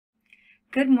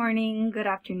Good morning, good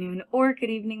afternoon, or good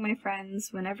evening, my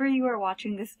friends. Whenever you are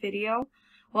watching this video,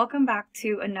 welcome back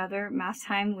to another Math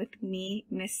Time with me,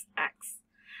 Miss X.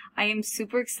 I am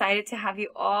super excited to have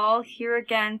you all here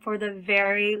again for the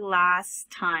very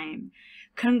last time.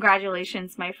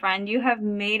 Congratulations, my friend. You have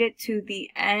made it to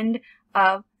the end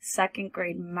of second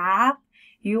grade math.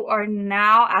 You are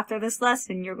now, after this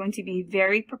lesson, you're going to be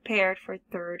very prepared for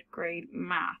third grade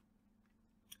math.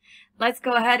 Let's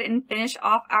go ahead and finish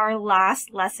off our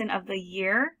last lesson of the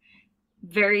year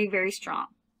very, very strong.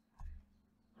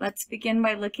 Let's begin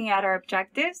by looking at our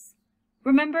objectives.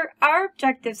 Remember, our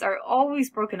objectives are always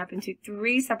broken up into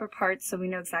 3 separate parts so we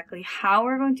know exactly how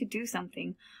we're going to do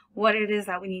something, what it is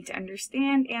that we need to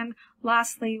understand, and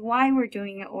lastly, why we're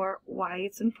doing it or why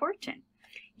it's important.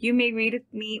 You may read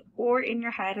with me or in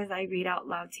your head as I read out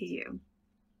loud to you.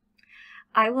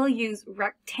 I will use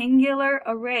rectangular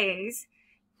arrays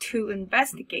to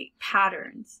investigate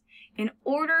patterns in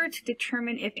order to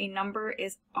determine if a number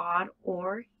is odd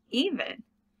or even.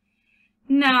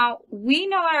 Now, we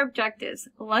know our objectives.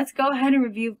 Let's go ahead and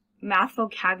review math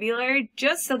vocabulary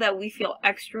just so that we feel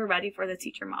extra ready for the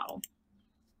teacher model.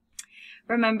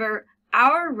 Remember,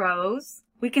 our rows,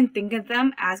 we can think of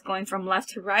them as going from left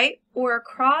to right or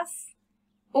across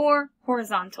or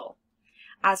horizontal.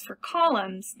 As for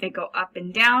columns, they go up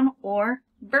and down or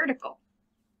vertical.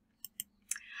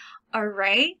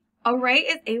 Array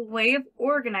is a way of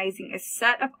organizing a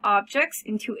set of objects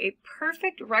into a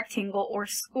perfect rectangle or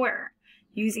square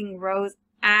using rows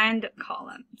and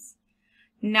columns.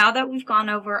 Now that we've gone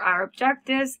over our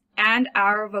objectives and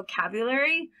our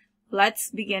vocabulary, let's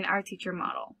begin our teacher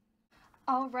model.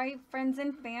 All right, friends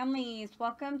and families,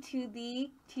 welcome to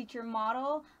the teacher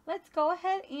model. Let's go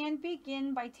ahead and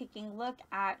begin by taking a look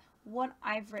at what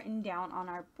I've written down on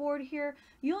our board here.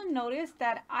 You'll notice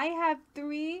that I have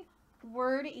 3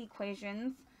 word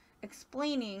equations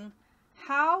explaining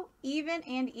how even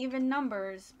and even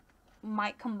numbers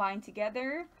might combine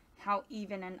together, how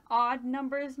even and odd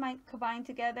numbers might combine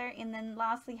together, and then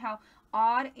lastly how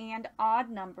odd and odd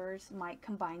numbers might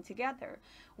combine together.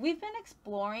 We've been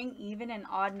exploring even and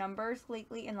odd numbers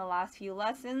lately in the last few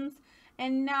lessons,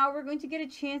 and now we're going to get a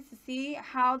chance to see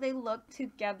how they look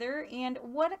together and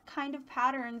what kind of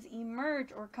patterns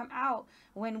emerge or come out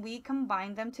when we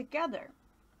combine them together.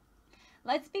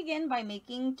 Let's begin by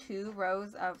making 2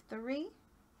 rows of 3.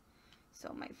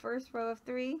 So my first row of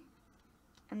 3,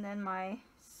 and then my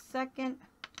second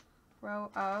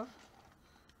row of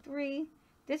 3.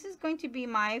 This is going to be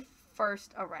my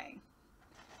first array.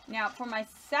 Now for my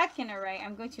second array,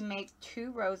 I'm going to make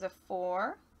 2 rows of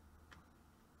 4.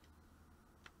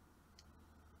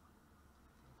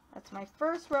 That's my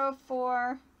first row of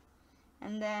 4,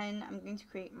 and then I'm going to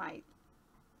create my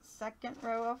second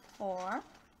row of 4.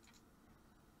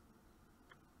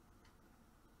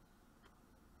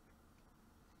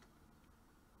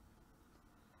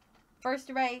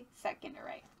 First array, second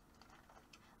array.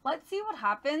 Let's see what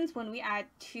happens when we add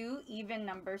 2 even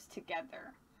numbers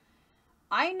together.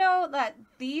 I know that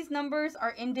these numbers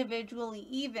are individually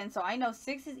even, so I know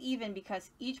 6 is even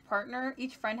because each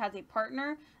friend has a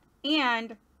partner,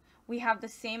 and we have the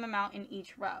same amount in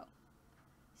each row.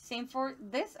 Same for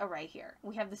this array here.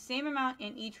 We have the same amount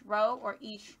in each row or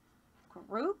each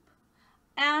group,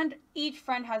 and each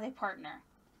friend has a partner.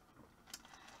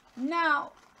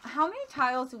 Now, how many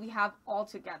tiles do we have all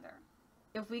together?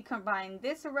 If we combine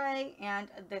this array and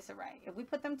this array, if we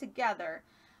put them together,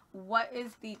 what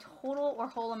is the total or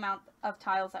whole amount of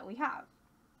tiles that we have?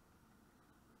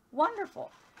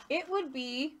 Wonderful. It would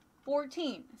be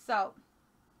 14. So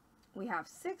we have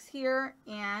 6 here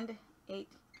and 8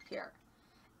 here.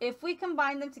 If we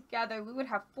combine them together, we would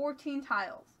have 14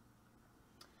 tiles.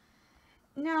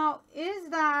 Now, is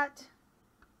that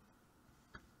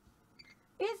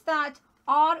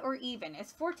odd or even?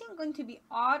 Is 14 going to be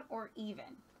odd or even?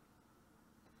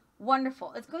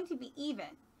 Wonderful. It's going to be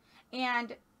even.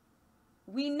 And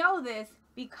we know this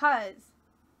because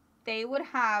they would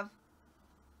have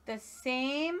the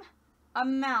same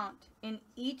amount in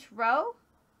each row.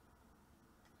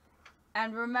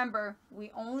 And remember,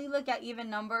 we only look at even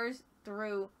numbers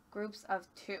through groups of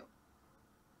 2.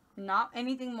 Not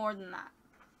anything more than that.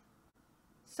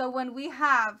 So when we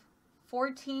have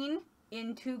 14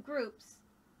 in 2 groups,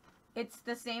 it's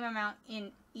the same amount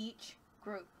in each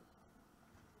group.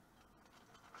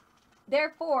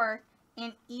 Therefore,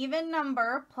 an even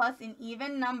number plus an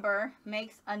even number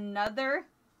makes another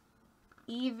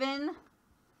even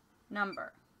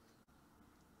number.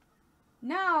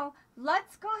 Now,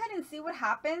 let's go ahead and see what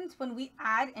happens when we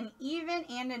add an even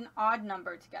and an odd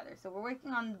number together. So we're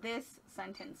working on this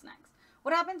sentence next.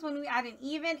 What happens when we add an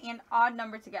even and odd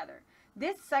number together?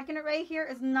 This second array here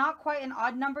is not quite an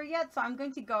odd number yet, so I'm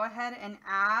going to go ahead and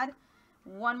add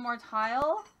one more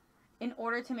tile in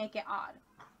order to make it odd.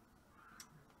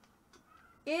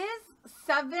 Is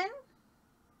 7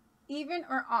 even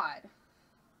or odd?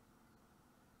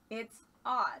 It's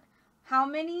odd. How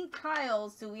many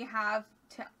tiles do we have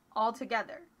all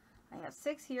together? I have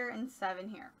 6 here and 7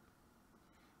 here.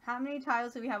 How many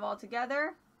tiles do we have all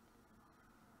together?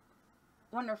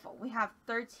 Wonderful. We have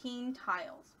 13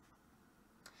 tiles.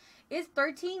 Is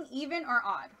 13 even or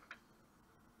odd?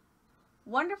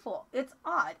 Wonderful. It's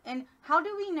odd. And how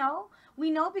do we know?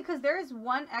 We know because there is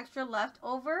one extra left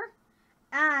over.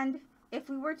 And if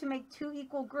we were to make 2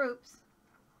 equal groups,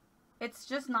 it's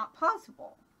just not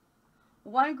possible.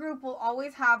 One group will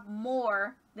always have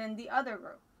more than the other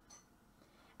group.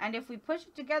 And if we push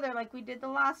it together like we did the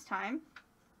last time,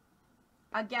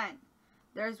 again,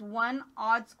 there's one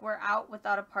odd square out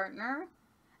without a partner.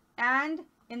 And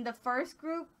in the first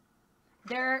group,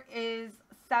 there is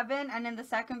 7. And in the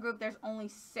second group, there's only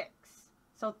 6.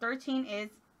 So 13 is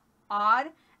odd.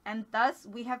 And thus,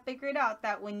 we have figured out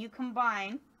that when you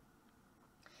combine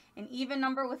an even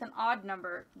number with an odd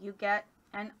number, you get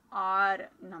an odd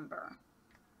number.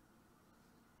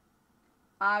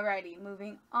 Alrighty,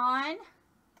 moving on.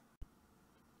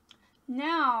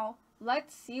 Now,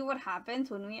 let's see what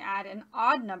happens when we add an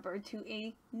odd number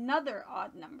to another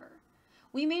odd number.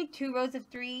 We made 2 rows of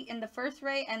 3 in the first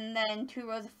array and then 2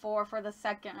 rows of 4 for the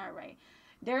second array.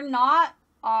 They're not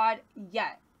odd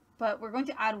yet, but we're going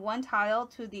to add one tile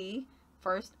to the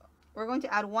first. We're going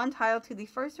to add one tile to the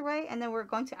first array, and then we're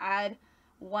going to add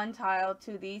one tile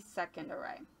to the second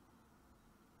array.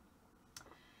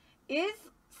 Is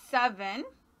 7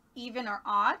 even or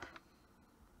odd?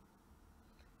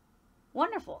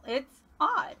 Wonderful. It's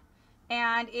odd.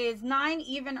 And is 9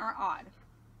 even or odd?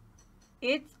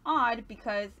 It's odd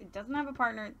because it doesn't have a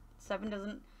partner. 7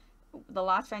 doesn't, the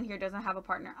last friend here doesn't have a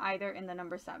partner either in the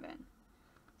number 7.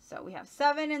 So we have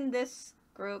 7 in this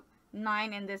group,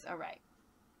 9 in this array.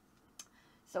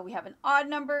 So we have an odd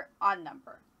number, odd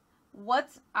number.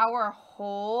 What's our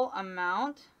whole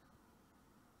amount?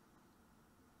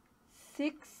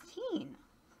 16.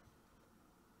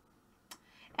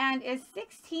 And is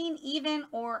 16 even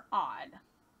or odd?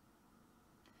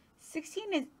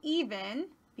 16 is even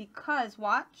because,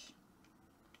 watch,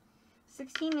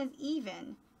 16 is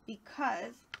even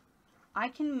because I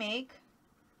can make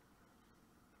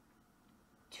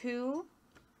 2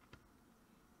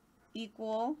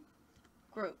 equal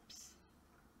groups.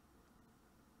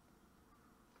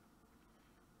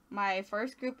 My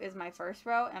first group is my first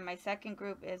row and my second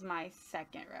group is my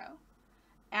second row.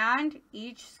 And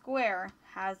each square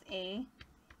has a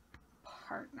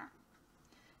partner.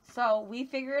 So we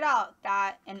figured out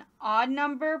that an odd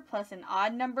number plus an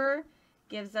odd number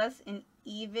gives us an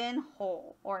even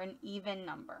whole or an even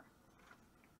number.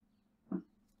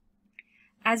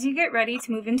 As you get ready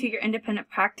to move into your independent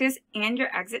practice and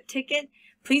your exit ticket,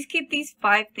 please keep these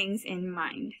 5 things in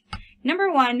mind.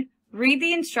 Number 1, read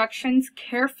the instructions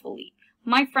carefully.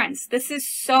 My friends, this is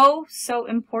so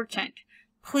important.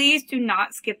 Please do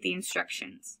not skip the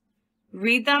instructions.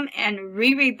 Read them and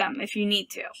reread them if you need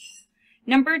to.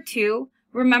 Number 2,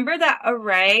 remember that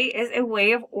array is a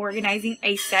way of organizing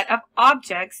a set of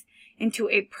objects into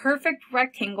a perfect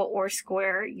rectangle or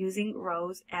square using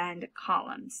rows and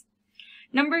columns.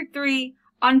 Number 3,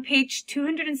 on page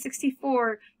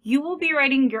 264, you will be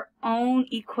writing your own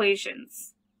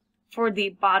equations for the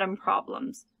bottom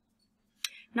problems.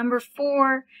 Number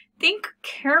 4, think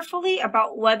carefully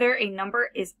about whether a number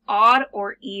is odd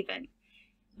or even.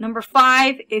 Number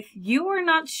 5, if you are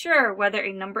not sure whether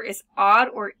a number is odd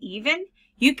or even,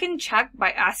 you can check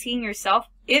by asking yourself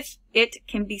if it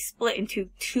can be split into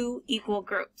 2 equal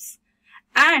groups,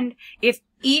 and if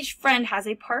each friend has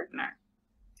a partner.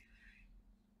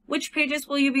 Which pages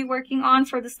will you be working on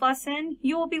for this lesson?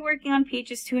 You will be working on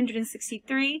pages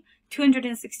 263,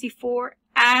 264,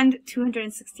 and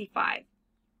 265.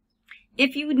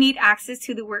 If you need access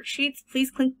to the worksheets,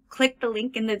 please click the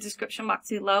link in the description box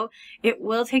below. It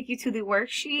will take you to the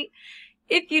worksheet.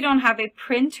 If you don't have a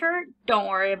printer, don't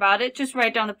worry about it. Just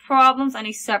write down the problems on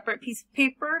a separate piece of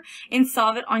paper and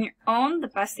solve it on your own the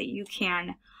best that you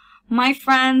can. My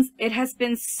friends, it has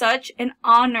been such an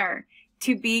honor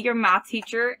to be your math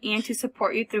teacher and to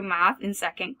support you through math in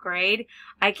 2nd grade.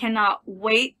 I cannot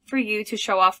wait for you to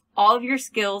show off all of your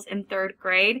skills in 3rd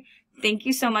grade. Thank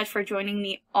you so much for joining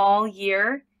me all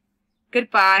year.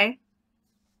 Goodbye.